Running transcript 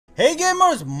Hey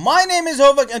gamers, my name is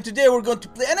Hovac and today we're going to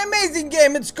play an amazing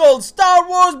game. It's called Star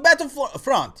Wars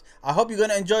Battlefront. I hope you're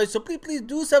gonna enjoy it, so please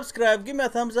do subscribe, give me a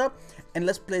thumbs up, and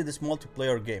let's play this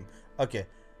multiplayer game. Okay,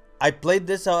 I played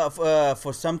this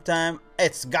for some time.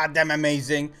 It's goddamn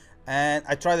amazing, and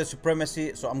I tried the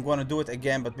supremacy, so I'm gonna do it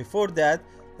again. But before that,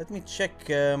 let me check.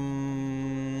 Wait.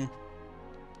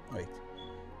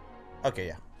 Okay,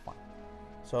 yeah, fine.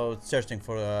 So it's searching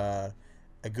for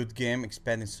a good game,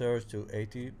 expanding search to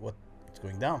 80. What? It's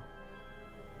going down.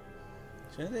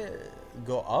 Should it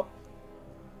go up?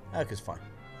 Okay, it's fine.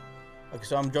 Okay,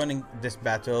 so I'm joining this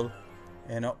battle,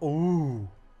 and ooh,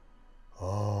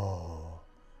 oh,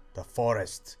 the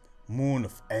forest, moon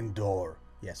of Endor.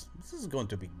 Yes, this is going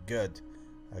to be good.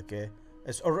 Okay,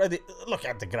 it's already, look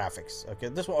at the graphics. Okay,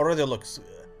 this one already looks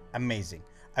amazing.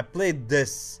 I played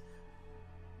this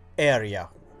area,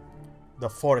 the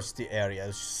foresty area.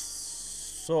 It's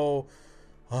so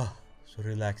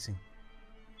relaxing.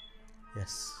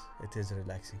 Yes, it is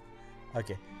relaxing.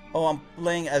 Okay. Oh, I'm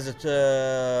playing as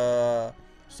a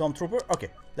stormtrooper. Okay,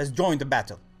 let's join the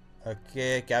battle.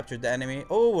 Okay, capture the enemy.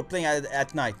 Oh, we're playing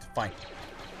at night. Fine.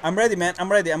 I'm ready, man. I'm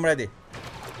ready.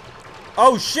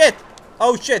 Oh shit!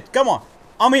 Oh shit! Come on!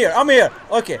 I'm here.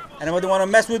 Okay. Anybody want to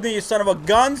mess with me, you son of a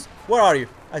guns? Where are you?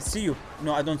 I see you.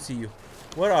 No, I don't see you.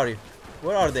 Where are you?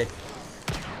 Where are they?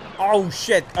 Oh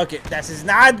shit. Okay, this is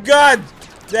not good.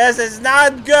 This is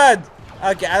not good.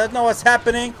 Okay, I don't know what's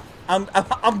happening.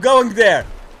 I'm going there.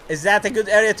 Is that a good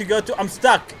area to go to? I'm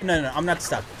stuck. No, I'm not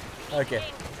stuck. Okay.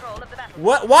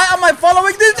 What? Why am I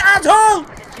following this asshole?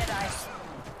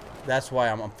 That's why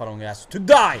I'm following this asshole. To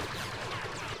die.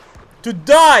 To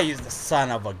die is the son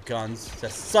of a guns. The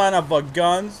son of a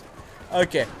guns.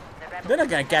 Okay. They're not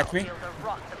gonna catch me.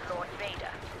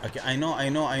 Okay, I know.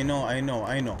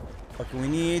 Okay, we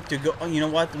need to go. You know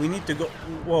what? We need to go.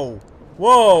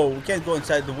 Whoa! We can't go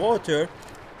inside the water.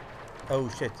 Oh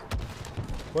shit!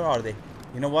 Where are they?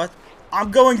 You know what? I'm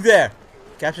going there.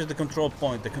 Capture the control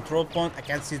point. The control point. I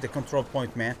can't see the control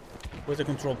point, man. Where's the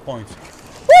control point?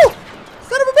 Woo!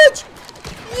 Son of a bitch!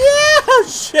 Yeah!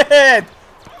 Shit!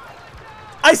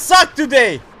 I suck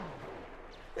today.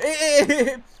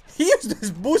 He used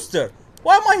this booster.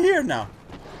 Why am I here now?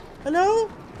 Hello?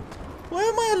 Why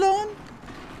am I alone?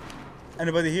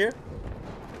 Anybody here?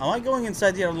 Am I going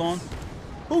inside here alone?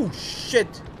 Oh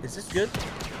shit! Is this good?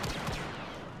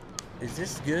 Is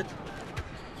this good?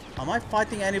 Am I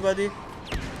fighting anybody?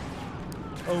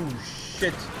 Oh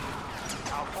shit!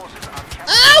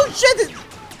 Oh shit!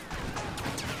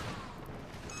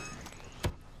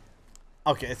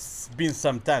 Okay, it's been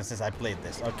some time since I played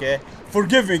this. Okay,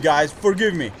 forgive me, guys.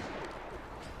 Forgive me.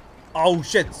 Oh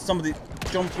shit! Somebody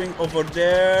jumping over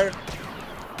there.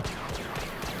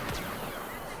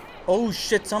 Oh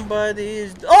shit, somebody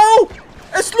is... Oh!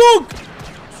 It's Luke!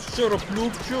 Shut up,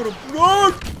 Luke. Shut up,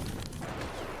 Luke!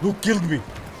 Luke killed me.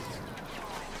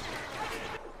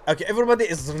 Okay, everybody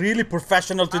is really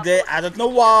professional today. I don't know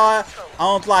why. I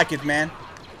don't like it, man.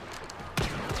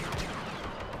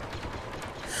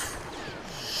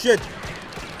 Shit.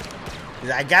 Did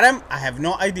I get him? I have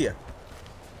no idea.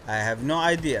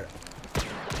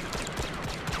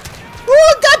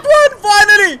 Oh, got one!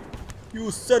 Finally! You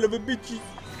son of a bitch.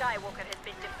 Skywalker has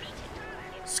been defeated.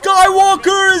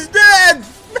 Skywalker is dead!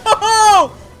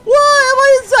 No! Why am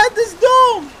I inside this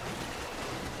dome?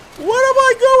 Where am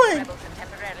I going? Rebels have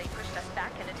temporarily pushed us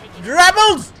back and are taking...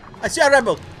 Rebels! I see a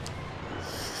rebel.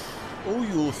 Oh,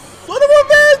 you son of a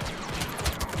bitch!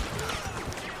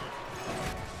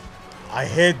 I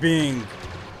hate being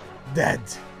dead.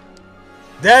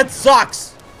 Dead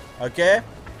sucks. Okay?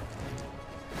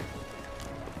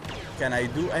 Can I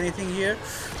do anything here?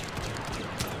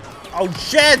 Oh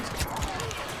shit!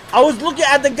 I was looking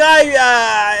at the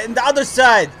guy in the other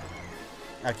side.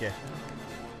 Okay.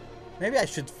 Maybe I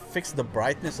should fix the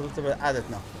brightness a little bit. I don't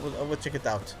know. We'll check it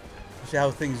out. See how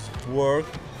things work.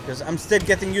 Because I'm still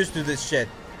getting used to this shit.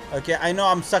 Okay, I know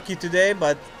I'm sucky today,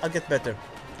 but I'll get better.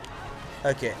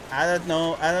 Okay, I don't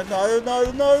know.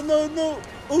 No.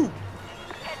 Ooh!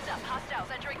 Heads up, hostiles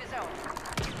entering the zone.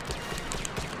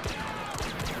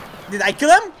 Did I kill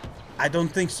him? I don't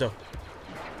think so.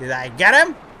 Did I get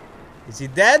him? Is he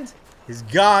dead? He's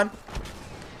gone.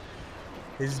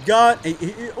 He's gone.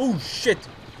 Oh shit.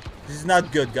 This is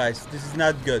not good, guys. This is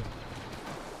not good.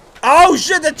 Oh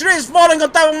shit, the tree is falling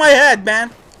on top of my head,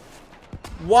 man.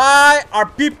 Why are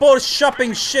people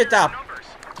chopping shit up?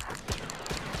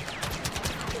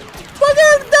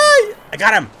 Fucking die! I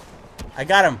got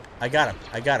him.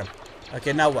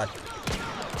 Okay, now what?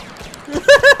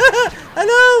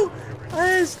 Hello!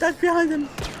 I stuck behind him.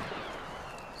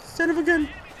 Son of a gun.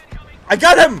 I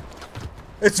got him!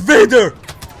 It's Vader!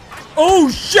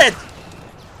 Oh shit!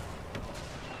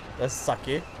 That's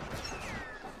sucky.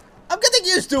 I'm getting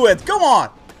used to it. Come on.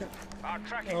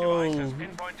 Oh.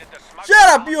 Shut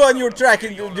up, you and your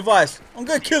tracking device. I'm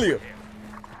gonna kill you.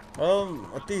 Well,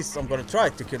 at least I'm gonna try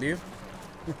to kill you.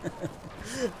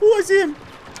 Oh, I see him.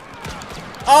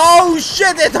 Oh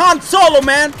shit! It's Han Solo,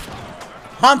 man.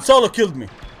 Han Solo killed me.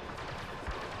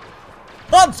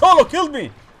 Han Solo killed me.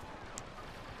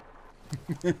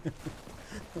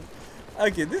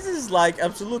 Okay, this is like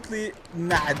absolutely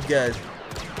not good.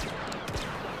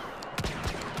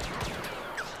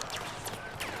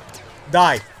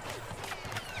 Die.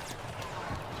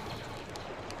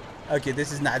 Okay,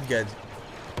 this is not good.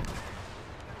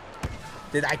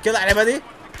 Did I kill anybody?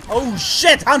 Oh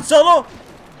shit, Han Solo!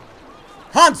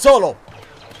 Han Solo!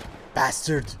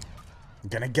 Bastard. I'm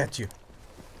gonna get you.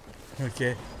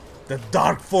 Okay. The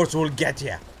Dark Force will get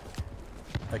you.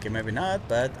 Okay, maybe not,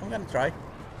 but I'm gonna try.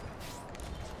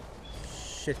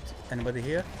 Shit. Anybody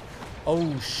here?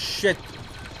 Oh shit.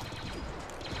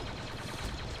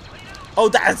 Oh,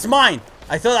 that's mine!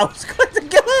 I thought I was going to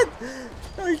kill it!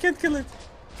 No, you can't kill it.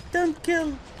 Don't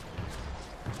kill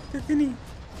the thingy.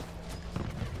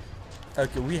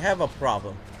 Okay, we have a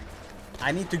problem.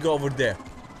 I need to go over there.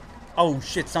 Oh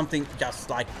shit, something just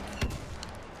like...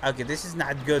 Okay, this is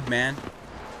not good, man.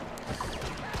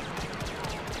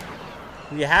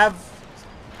 We have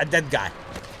a dead guy.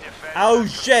 Oh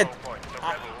shit!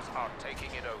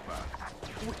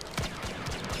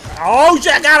 Oh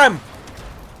shit, I got him!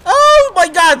 Oh my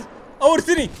god! Our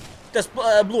thingy just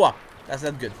blew up. That's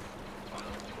not good.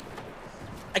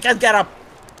 I can't get up.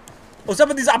 Oh,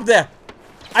 somebody's up there.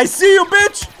 I see you,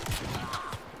 bitch!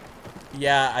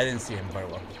 Yeah, I didn't see him very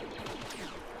well.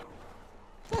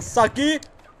 That's sucky.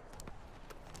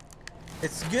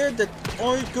 It's good that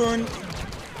I can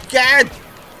get...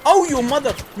 Oh, you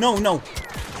mother... No, no.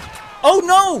 Oh,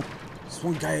 no! There's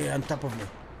one guy on top of me.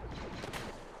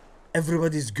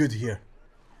 Everybody's good here.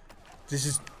 This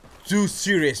is too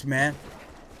serious, man.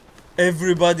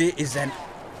 Everybody is an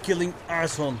killing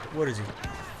asshole. Where is he?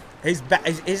 He's back.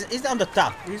 He's on the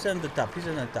top. He's on the top. He's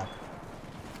on the top.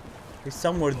 He's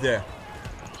somewhere there.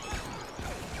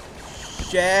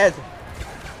 Shit.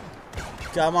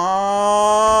 Come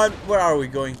on. Where are we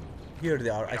going? Here they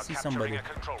are. I see somebody.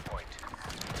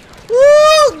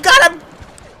 Woo! Got him!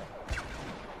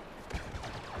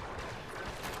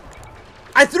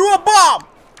 I threw a bomb!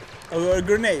 Or a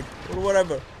grenade. Or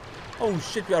whatever. Oh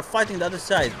shit, we are fighting the other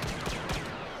side.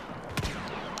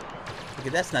 Okay,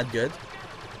 that's not good.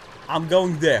 I'm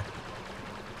going there.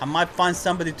 I might find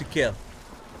somebody to kill.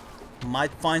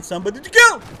 Might find somebody to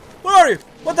kill! Where are you?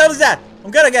 What the hell is that? I'm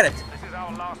gonna get it. This is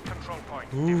our last control point.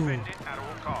 Defend it at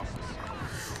all costs.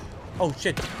 Oh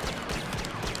shit.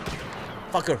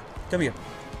 Fucker, come here.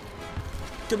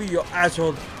 Come here, you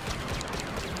asshole.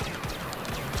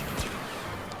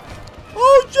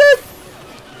 Oh shit!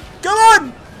 Come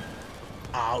on!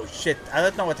 Oh shit, I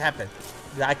don't know what happened.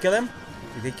 Did I kill him?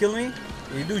 Did he kill me?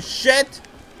 Did he do shit?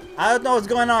 I don't know what's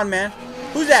going on, man.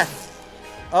 Who's that?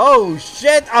 Oh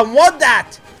shit, I want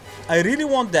that! I really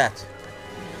want that.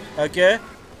 Okay.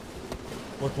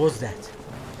 What was that?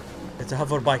 It's a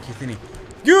hover bike thingy.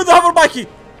 Give me the hover bike!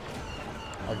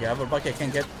 Okay, hover bike I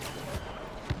can't get.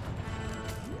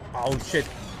 Oh shit.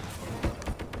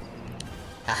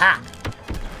 Aha!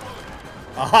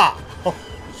 Aha! Oh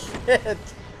shit!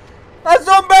 That's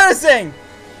so embarrassing!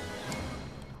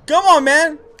 Come on,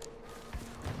 man!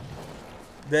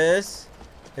 This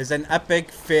is an epic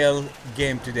fail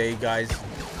game today, guys.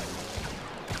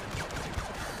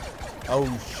 Oh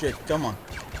shit, come on.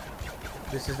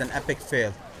 This is an epic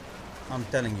fail. I'm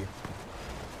telling you.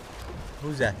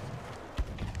 Who's that?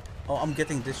 Oh, I'm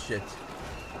getting this shit.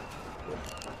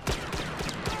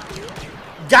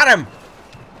 Got him!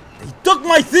 He took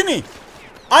my thingy!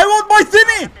 I want my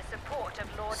thingy!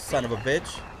 Son of a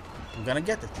bitch. I'm gonna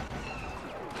get it.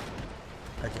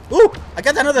 Okay. Ooh! I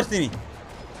got another thingy.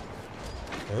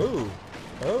 Oh.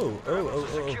 Oh.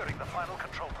 Securing the final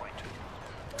control point.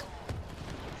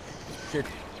 Shit.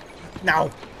 Now.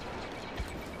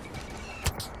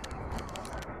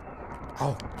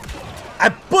 Oh. I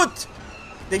put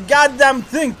the goddamn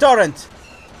thing torrent.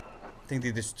 I think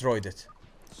they destroyed it.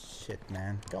 Shit,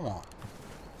 man. Come on. What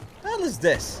the hell is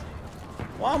this?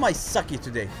 Why am I sucky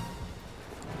today?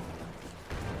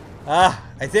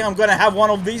 I think I'm gonna have one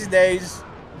of these days.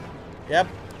 Yep.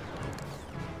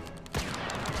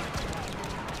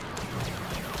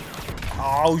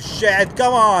 Oh shit,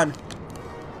 come on.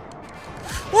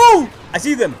 Woo! I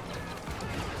see them.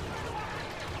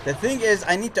 The thing is,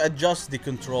 I need to adjust the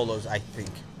controllers, I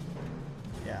think.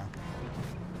 Yeah.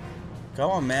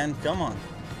 Come on, man, come on.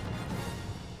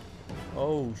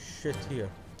 Oh shit, here.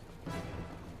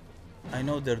 I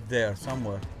know they're there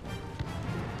somewhere.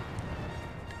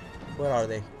 Where are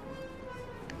they?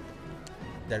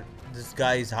 This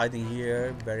guy is hiding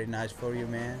here. Very nice for you,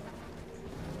 man.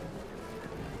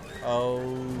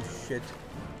 Oh shit.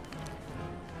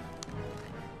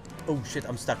 Oh shit,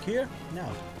 I'm stuck here? No.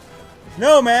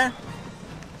 No, man!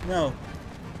 No.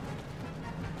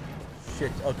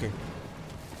 Shit, okay.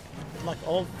 Like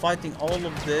all fighting all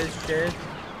of this shit.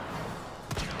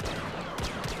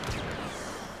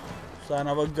 Son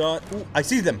of a gun. Ooh, I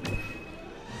see them.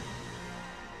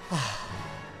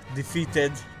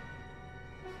 Defeated.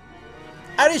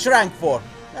 I reached rank 4.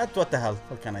 That's what the hell.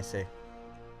 What can I say?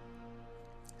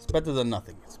 It's better than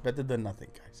nothing. It's better than nothing,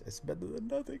 guys. It's better than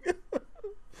nothing.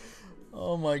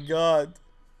 Oh my god.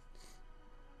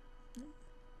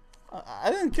 I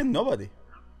didn't kill nobody.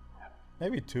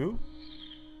 Maybe 2.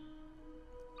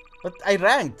 But I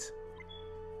ranked.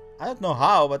 I don't know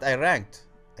how, but I ranked.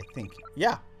 I think.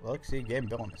 Yeah. Let's see, game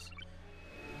bonus.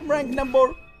 I'm ranked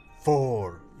number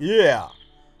 4. Yeah.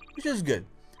 Which is good.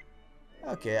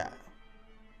 Okay.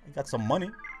 I got some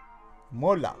money.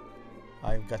 Mola.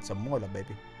 I've got some mola,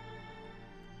 baby.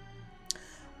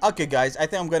 Okay, guys. I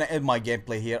think I'm going to end my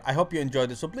gameplay here. I hope you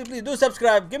enjoyed it. So please do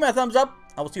subscribe. Give me a thumbs up.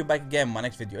 I will see you back again in my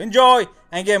next video. Enjoy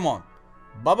and game on.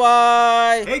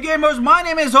 Bye-bye. Hey gamers, my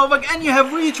name is Hovac and you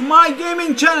have reached my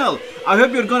gaming channel. I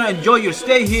hope you're gonna enjoy your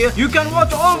stay here. You can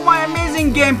watch all of my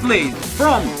amazing gameplays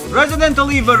from Resident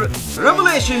Evil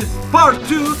Revelations Part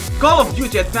 2, Call of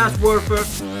Duty Advanced Warfare,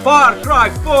 Far Cry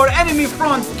 4, Enemy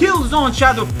Front, Killzone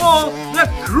Shadowfall,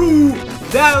 The Crew,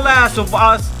 The Last of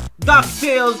Us,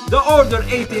 DuckTales, The Order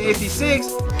 1886,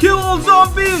 Kill All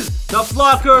Zombies, The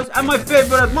Flockers, and my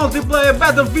favorite multiplayer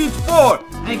Battlefield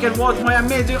 4. And you can watch my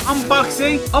amazing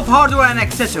unboxing of hardware and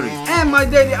accessories, and my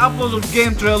daily uploads of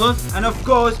game trailers, and of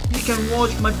course you can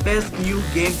watch my best new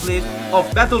gameplays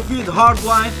of Battlefield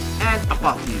Hardline and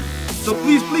Apocalypse. So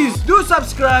please do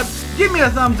subscribe, give me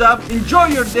a thumbs up, enjoy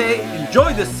your day,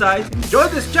 enjoy this site, enjoy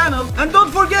this channel, and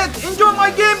don't forget, enjoy my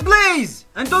gameplays!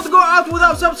 And don't go out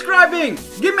without subscribing!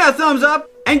 Give me a thumbs up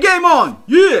and game on!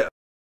 Yeah!